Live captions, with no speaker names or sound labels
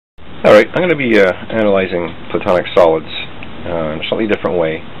Alright, I'm going to be analyzing platonic solids in a slightly different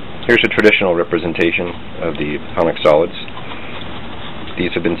way. Here's a traditional representation of the platonic solids. These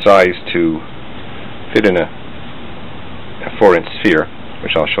have been sized to fit in a 4-inch sphere,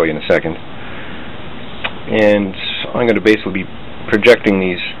 which I'll show you in a second. And I'm going to basically be projecting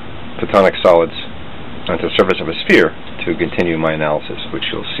these platonic solids onto the surface of a sphere to continue my analysis,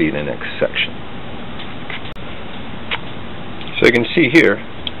 which you'll see in the next section. So you can see here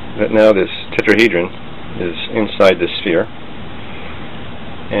that now this tetrahedron is inside this sphere,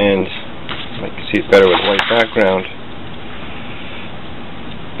 and I can see it better with a white background.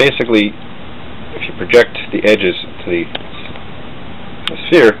 Basically, if you project the edges to the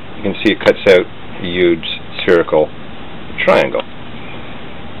sphere, you can see it cuts out a huge spherical triangle.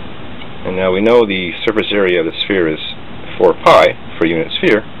 And now we know the surface area of the sphere is 4 pi for a unit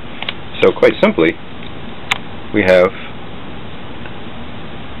sphere, so quite simply we have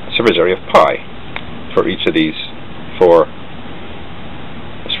surface area of pi for each of these 4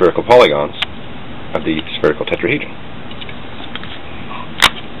 spherical polygons of the spherical tetrahedron.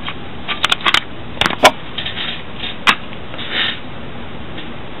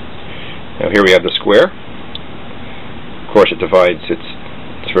 Now here we have the square. Of course, it divides its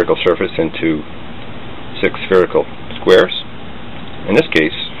spherical surface into 6 spherical squares. In this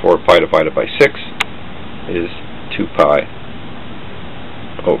case, 4 pi divided by 6 is 2 pi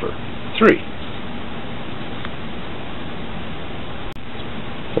over 3.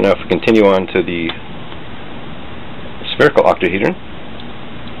 So now if we continue on to the spherical octahedron,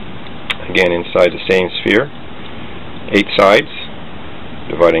 again inside the same sphere, 8 sides,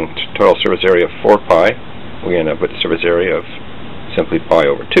 dividing total surface area of 4 pi, we end up with a surface area of simply pi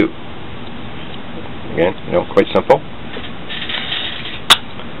over 2. Again, quite simple.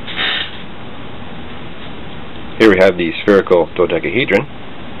 Here we have the spherical dodecahedron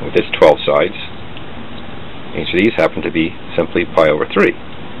with its 12 sides. Each of these happen to be simply pi over 3.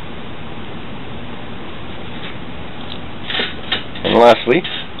 And lastly,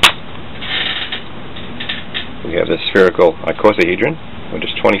 we have the spherical icosahedron with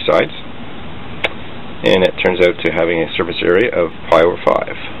its 20 sides, and it turns out to having a surface area of pi over 5.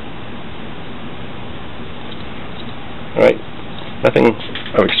 Alright, nothing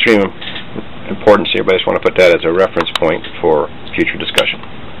of extreme importance here, but I just want to put that as a reference point for future discussion.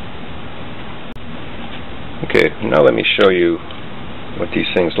 Okay, now let me show you what these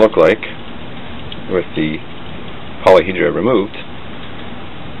things look like with the polyhedra removed,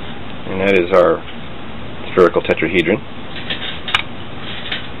 and that is our spherical tetrahedron.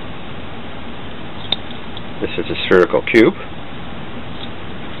 This is a spherical cube.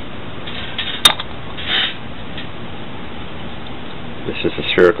 This is a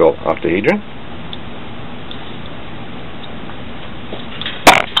spherical octahedron.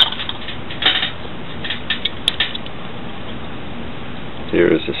 Here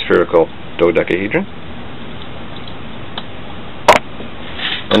is a spherical dodecahedron.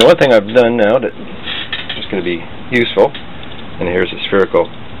 And the one thing I've done now that is going to be useful, and here's a spherical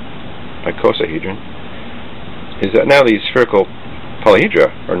icosahedron, is that now these spherical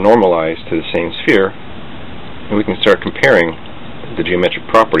polyhedra are normalized to the same sphere, and we can start comparing the geometric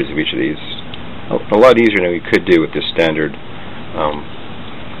properties of each of these a lot easier than we could do with this standard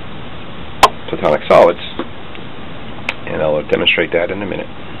platonic solids, and I'll demonstrate that in a minute.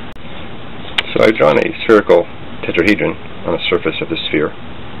 So I've drawn a spherical tetrahedron on the surface of the sphere.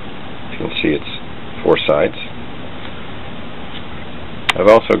 You can see it's 4 sides. I've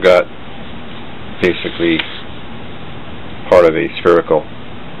also got basically part of a spherical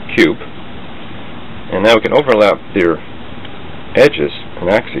cube, and now we can overlap their edges and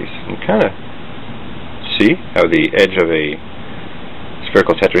axes and kind of see how the edge of a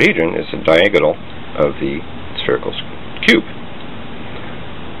spherical tetrahedron is the diagonal of the spherical cube.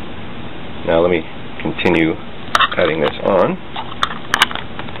 Now let me continue adding this on.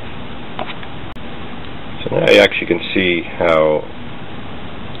 So now you actually can see how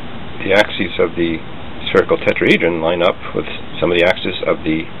the axes of the spherical tetrahedron line up with some of the axes of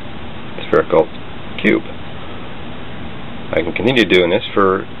the spherical cube. I can continue doing this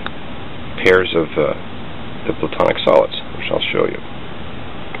for pairs of the platonic solids, which I'll show you.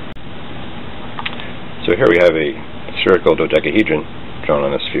 So here we have a spherical dodecahedron drawn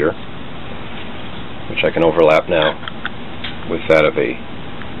on a sphere, which I can overlap now with that of a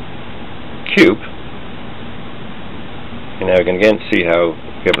cube. And now we can again see how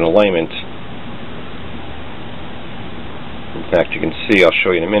we have an alignment. In fact, you can see, I'll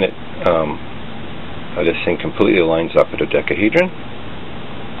show you in a minute, how this thing completely lines up with a dodecahedron.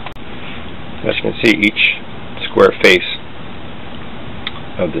 As you can see, each square face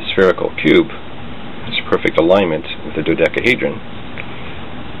of the spherical cube is perfect alignment with the dodecahedron.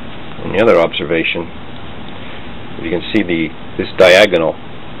 And the other observation, you can see this diagonal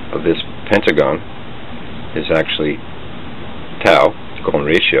of this pentagon is actually tau, the golden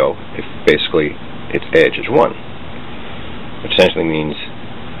ratio, if basically its edge is 1. Which essentially means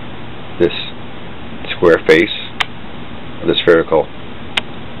this square face of the spherical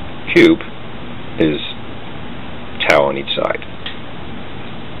cube is tau on each side.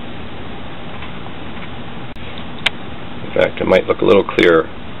 In fact, it might look a little clearer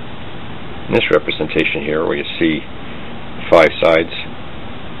in this representation here, where you see 5 sides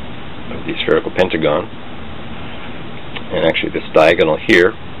of the spherical pentagon, and actually this diagonal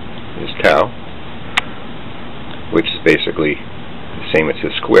here is tau, which is basically the same as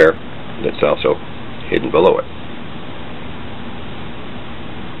this square that's also hidden below it.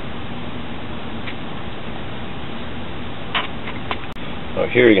 Now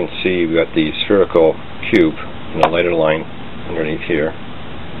here you can see we've got the spherical cube in a lighter line underneath here,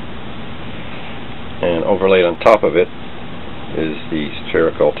 and overlaid on top of it is the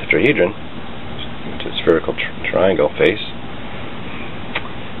spherical tetrahedron, which is a spherical triangle face.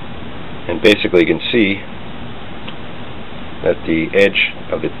 And basically you can see that the edge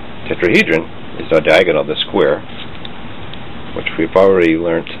of the tetrahedron is the diagonal of the square, which we've already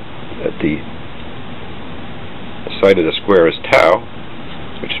learnt that the side of the square is tau,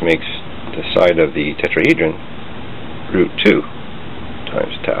 which makes the side of the tetrahedron root 2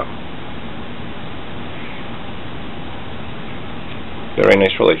 times tau. Very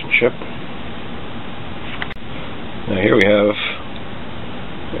nice relationship. Now here we have,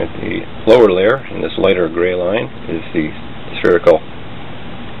 at the lower layer, in this lighter gray line, is the spherical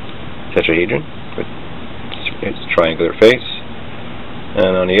tetrahedron with its triangular face,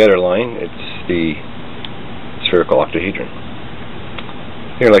 and on the other line it's the spherical octahedron.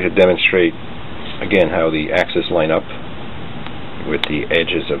 Here I'd like to demonstrate again how the axes line up with the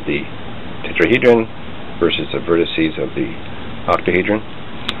edges of the tetrahedron versus the vertices of the octahedron.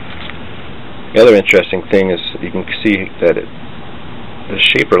 The other interesting thing is you can see that the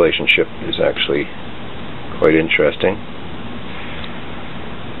shape relationship is actually quite interesting,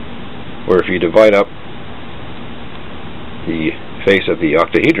 where if you divide up the face of the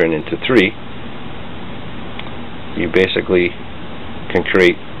octahedron into 3, you basically can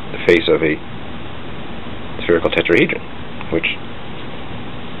create the face of a spherical tetrahedron, which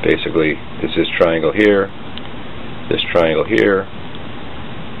basically is this triangle here, this triangle here,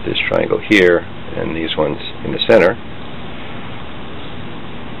 this triangle here, and these ones in the center,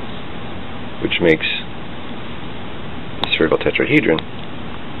 which makes the spherical tetrahedron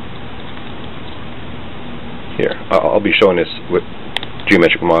here. I'll be showing this with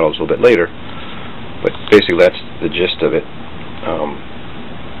geometric models a little bit later, but basically that's the gist of it.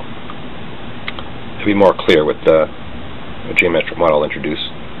 To be more clear with the geometric model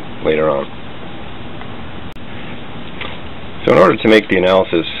introduced later on. So in order to make the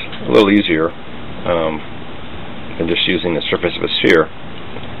analysis a little easier than just using the surface of a sphere,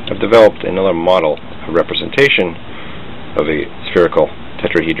 I've developed another model, a representation of a spherical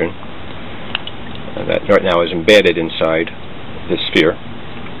tetrahedron that right now is embedded inside this sphere.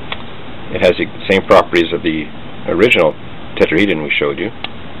 It has the same properties of the original tetrahedron we showed you,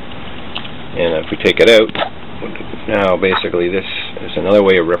 and if we take it out, now basically this is another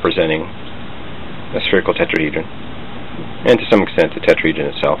way of representing a spherical tetrahedron, and to some extent the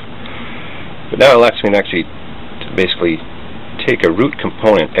tetrahedron itself. But now it allows me to actually basically take a root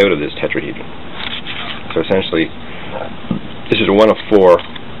component out of this tetrahedron. So essentially this is one of 4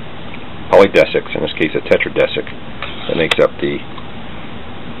 polydesics, in this case a tetradesic, that makes up the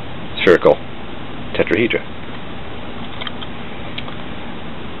spherical tetrahedra.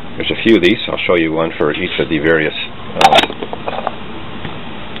 There's a few of these. I'll show you one for each of the various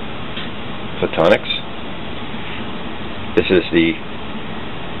photonics. This is the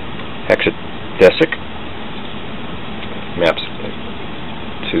hexadesic, maps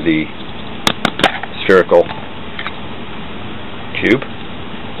to the spherical cube,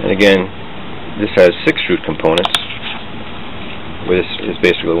 and again this has 6 root components. This is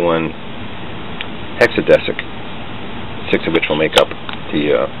basically one hexadesic, 6 of which will make up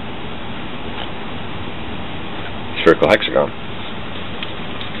the spherical hexagon.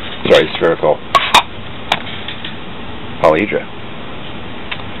 Sorry, spherical polyhedra.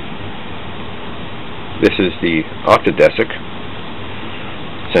 This is the octadesic.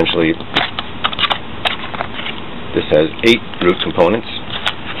 Essentially, this has 8 root components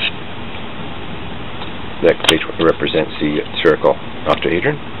that basically represents the spherical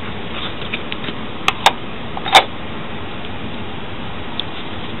octahedron.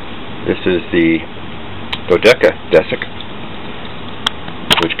 This is the Polydesic,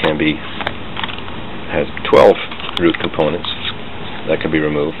 which has 12 root components that can be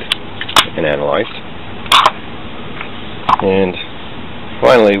removed and analyzed. And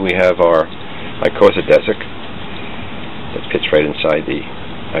finally, we have our Polydesic that fits right inside the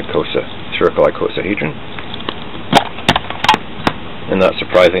spherical icosahedron. And not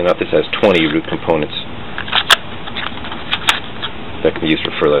surprisingly enough, this has 20 root components that can be used for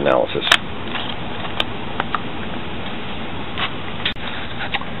further analysis.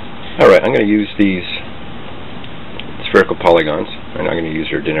 Alright, I'm going to use these spherical polygons, and I'm going to use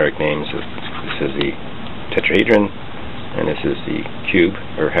their generic names. This is the tetrahedron, and this is the cube,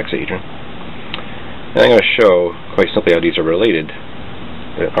 or hexahedron. And I'm going to show, quite simply, how these are related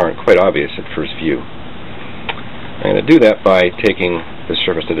that aren't quite obvious at first view. I'm going to do that by taking the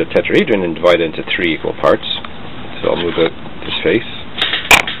surface of the tetrahedron and divide it into 3 equal parts. So I'll move out this face.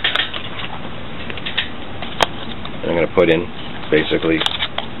 And I'm going to put in, basically,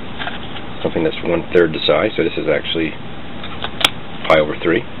 something that's 1/3 the size. So this is actually pi over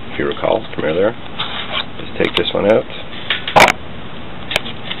 3, if you recall from earlier. Just take this one out.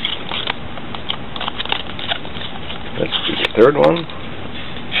 Let's do the third one.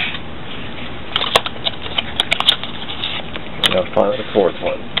 And now finally the fourth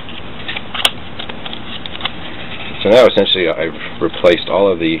one. So now essentially I've replaced all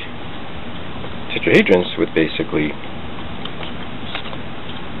of the tetrahedrons with basically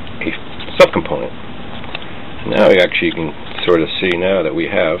a subcomponent. Now you can sort of see now that we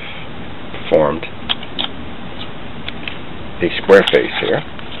have formed a square face here.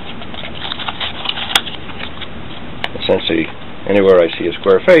 Essentially, anywhere I see a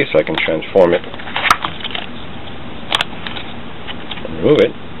square face, I can transform it and remove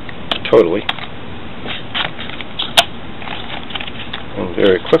it totally. And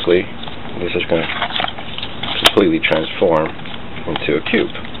very quickly, this is going to completely transform into a cube.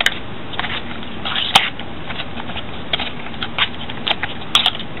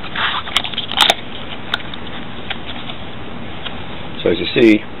 So as you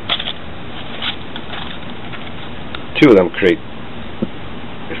see, 2 of them create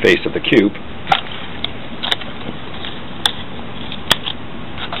the face of the cube.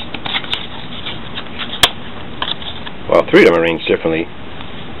 While 3 of them arranged differently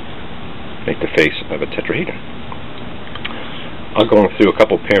make the face of a tetrahedron. I'll go through a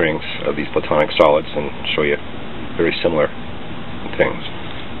couple pairings of these platonic solids and show you very similar things.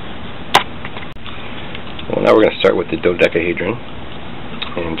 Well, now we're going to start with the dodecahedron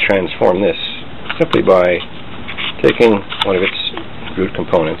and transform this simply by taking one of its root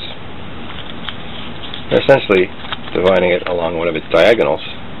components and essentially dividing it along one of its diagonals.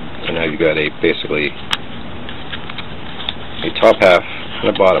 So now you've got basically a top half and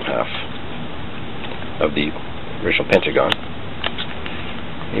a bottom half of the original pentagon.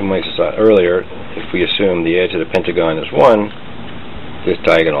 You might have thought earlier, if we assume the edge of the pentagon is 1, this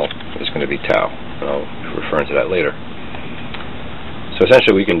diagonal is going to be tau, and I'll refer to that later. So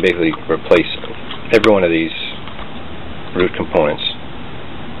essentially we can basically replace every one of these root components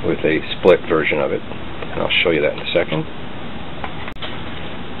with a split version of it, and I'll show you that in a second.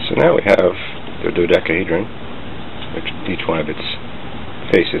 So now we have the dodecahedron, which each one of its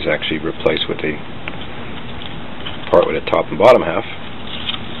faces actually replaced with a part with a top and bottom half.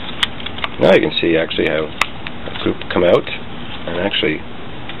 Now you can see actually how a group come out and actually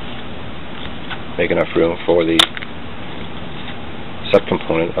make enough room for the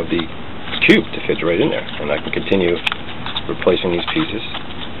subcomponent of the cube to fit right in there, and I can continue replacing these pieces.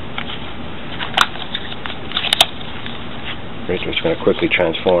 We're just going to quickly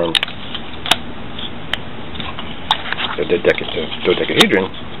transform the dodecahedron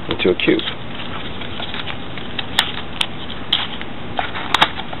into a cube.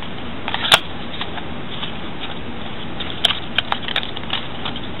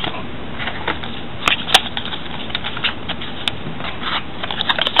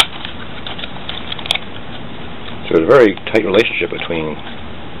 So there's a very tight relationship between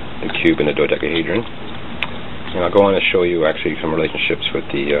the cube and the dodecahedron, and I'll go on to show you actually some relationships with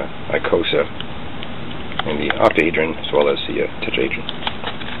the icosa and the octahedron as well as the tetrahedron.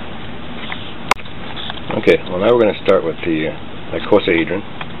 Okay, well now we're going to start with the icosahedron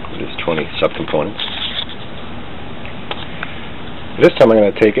with its 20 subcomponents. This time I'm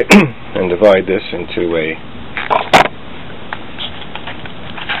going to take it and divide this into a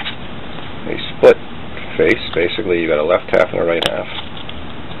split face. Basically you've got a left half and a right half.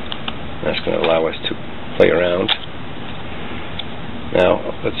 That's going to allow us to play around. Now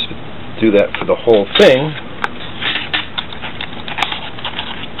let's do that for the whole thing.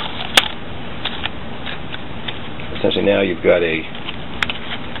 essentially now you've got a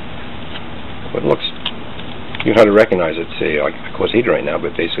what looks, you know how to recognize it, say like icosahedron right now,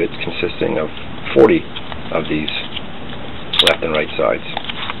 but basically it's consisting of 40 of these left and right sides.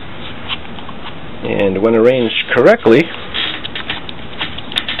 And when arranged correctly,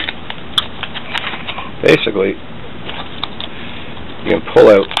 basically you can pull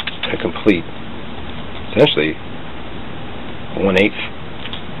out a complete, essentially 1/8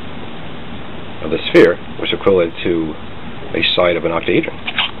 of the sphere, which is equivalent to a side of an octahedron,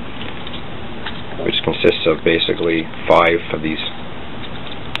 which consists of basically 5 of these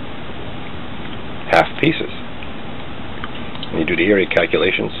half pieces. When you do the area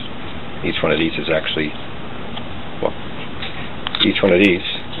calculations, each one of these is actually, well, each one of these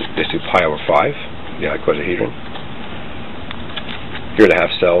is basically pi over 5, the icosahedron. Here the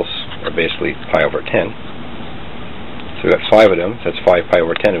half cells are basically pi over 10. So we've got 5 of them, so that's 5 pi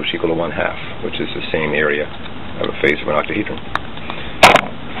over 10, which is equal to 1/2, which is the same area of a face of an octahedron.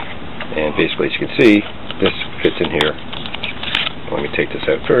 And basically, as you can see, this fits in here. Let me take this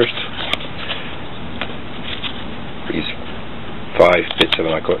out first. These 5 bits of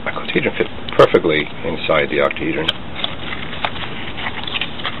an icosahedron fit perfectly inside the octahedron.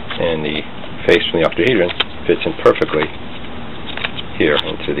 And the face from the octahedron fits in perfectly here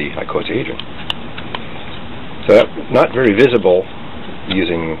into the icosahedron. So that's not very visible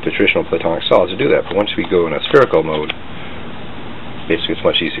using the traditional platonic solids to do that, but once we go in a spherical mode, basically it's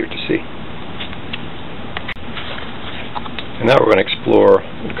much easier to see. And now we're going to explore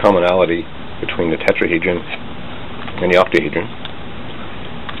the commonality between the tetrahedron and the octahedron.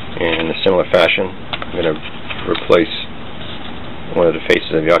 And in a similar fashion, I'm going to replace one of the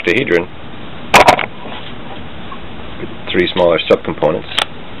faces of the octahedron with 3 smaller subcomponents.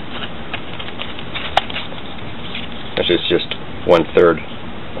 Which is just 1/3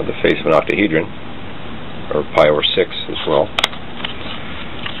 of the face of an octahedron, or pi over 6 as well.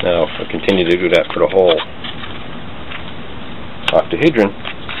 Now, if I continue to do that for the whole octahedron,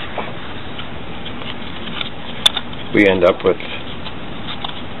 we end up with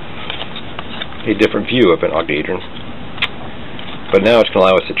a different view of an octahedron. But now it's going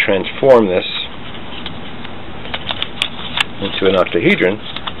to allow us to transform this into an octahedron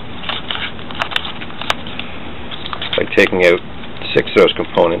by taking out 6 of those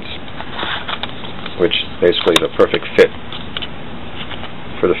components, which basically is a perfect fit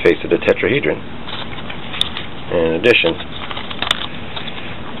for the face of the tetrahedron. And in addition,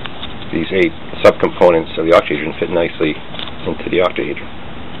 these 8 subcomponents of the octahedron fit nicely into the octahedron.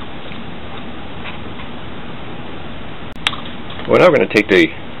 We're now going to take the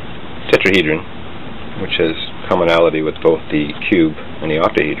tetrahedron, which has commonality with both the cube and the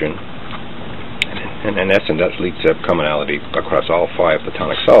octahedron, and in essence that leads to commonality across all 5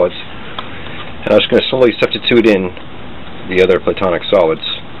 platonic solids. And I'm just going to slowly substitute in the other platonic solids,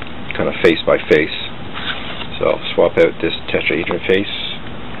 kind of face by face. So I'll swap out this tetrahedron face,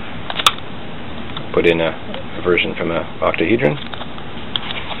 put in a version from an octahedron.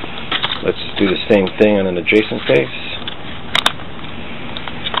 Let's do the same thing on an adjacent face.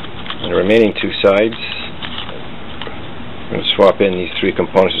 On the remaining 2 sides, I'm going to swap in these 3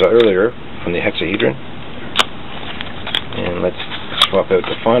 components I saw earlier from the hexahedron. And let's swap out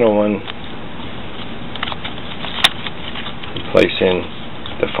the final one and place in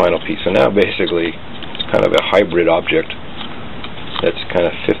the final piece. So now basically it's kind of a hybrid object that's kind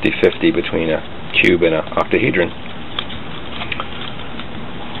of 50-50 between a cube and an octahedron.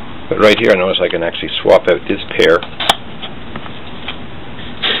 But right here I notice I can actually swap out this pair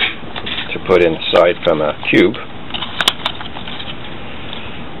to put inside from a cube.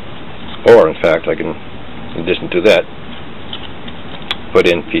 Or, in fact, I can, in addition to that, put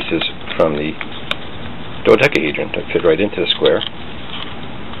in pieces from the dodecahedron to fit right into the square.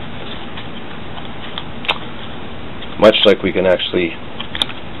 Much like we can actually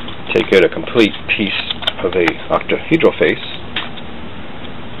take out a complete piece of a octahedral face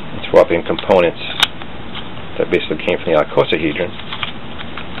and swap in components that basically came from the icosahedron.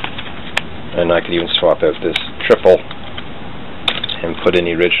 And I could even swap out this triple and put in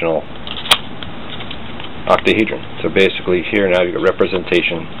the original octahedron. So basically here now you get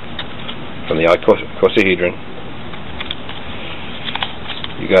representation from the icosahedron.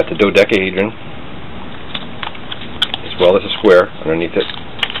 You got the dodecahedron as well as a square underneath it,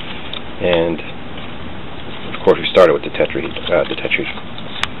 and of course we started with the tetrahedron.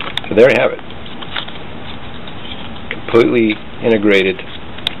 So there you have it. Completely integrated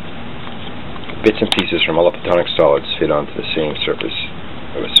bits and pieces from all the platonic solids fit onto the same surface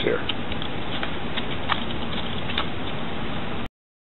of a sphere.